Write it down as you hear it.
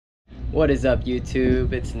What is up,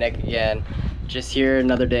 YouTube? It's Nick again. Just here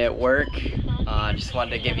another day at work. Just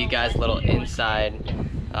wanted to give you guys a little inside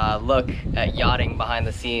look at yachting behind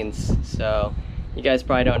the scenes. So you guys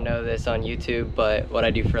probably don't know this on YouTube, but what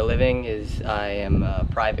I do for a living is I am a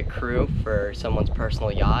private crew for someone's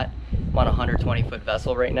personal yacht. I'm on a 120-foot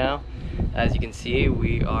vessel right now. As you can see,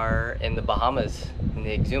 we are in the Bahamas, in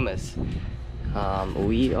the Exumas.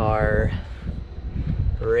 We are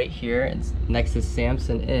right here. It's next to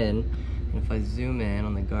Samson Inn. And if I zoom in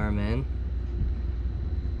on the Garmin,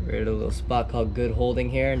 we're at a little spot called Good Holding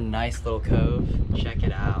here. Nice little cove. Check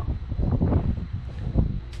it out.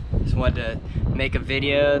 Just wanted to make a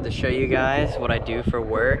video to show you guys what I do for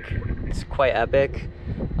work. It's quite epic.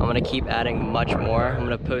 I'm gonna keep adding much more. I'm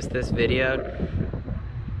gonna post this video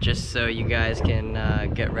just so you guys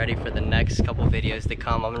can get ready for the next couple videos to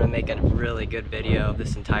come. I'm gonna make a really good video of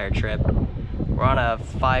this entire trip. We're on a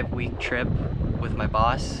 5-week trip with my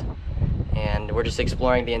boss, and we're just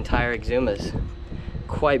exploring the entire Exumas.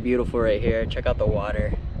 Quite beautiful right here. Check out the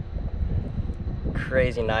water.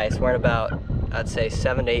 Crazy nice. We're in about, I'd say,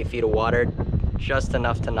 7 to 8 feet of water, just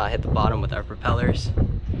enough to not hit the bottom with our propellers.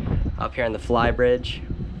 Up here in the fly bridge,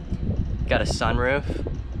 got a sunroof,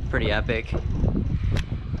 pretty epic.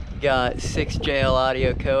 Got 6 JL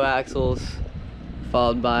Audio coaxials,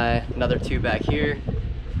 followed by another 2 back here.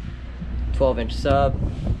 12-inch sub,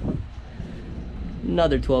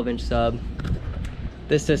 another 12-inch sub.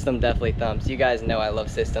 This system definitely thumps. You guys know I love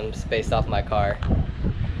systems based off my car.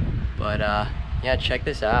 But yeah, check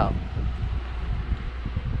this out.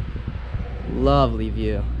 Lovely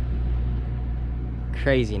view.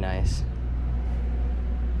 Crazy nice.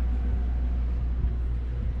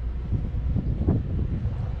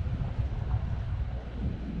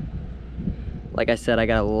 Like I said, I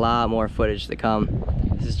got a lot more footage to come.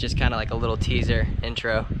 This is just kind of like a little teaser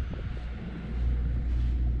intro.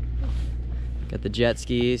 Got the jet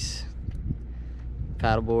skis,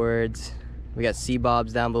 paddle boards. We got sea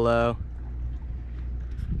bobs down below.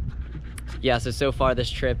 Yeah, so far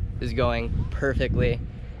this trip is going perfectly.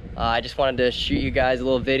 I just wanted to shoot you guys a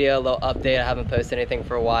little video, a little update. I haven't posted anything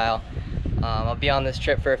for a while. I'll be on this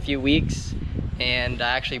trip for a few weeks, and I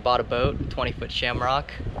actually bought a boat, 20-foot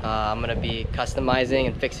Shamrock. I'm gonna be customizing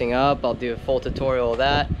and fixing up. I'll do a full tutorial of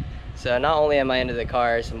that. So not only am I into the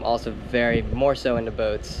cars, I'm also more so into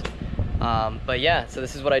boats. But yeah, so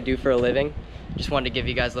this is what I do for a living. Just wanted to give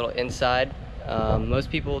you guys a little inside. Most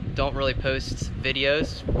people don't really post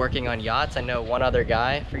videos working on yachts. I know one other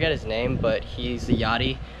guy, I forget his name, but he's a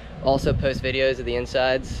yachty. Also posts videos of the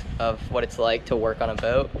insides of what it's like to work on a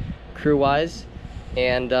boat, crew-wise.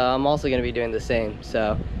 And I'm also gonna be doing the same.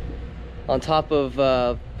 So on top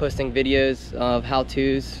of posting videos of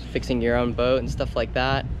how-tos, fixing your own boat and stuff like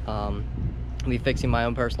that, I'll be fixing my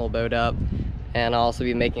own personal boat up, and I'll also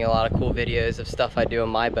be making a lot of cool videos of stuff I do on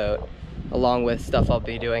my boat, along with stuff I'll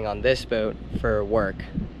be doing on this boat for work.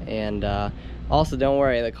 And also, don't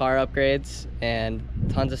worry, the car upgrades and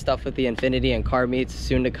tons of stuff with the Infinity and car meets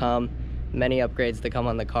soon to come. Many upgrades to come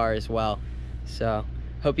on the car as well. So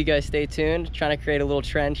hope you guys stay tuned. Trying to create a little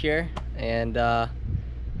trend here, and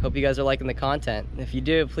hope you guys are liking the content. If you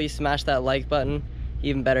do, please smash that like button.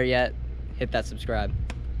 Even better yet, hit that subscribe.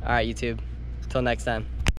 All right, YouTube, till next time.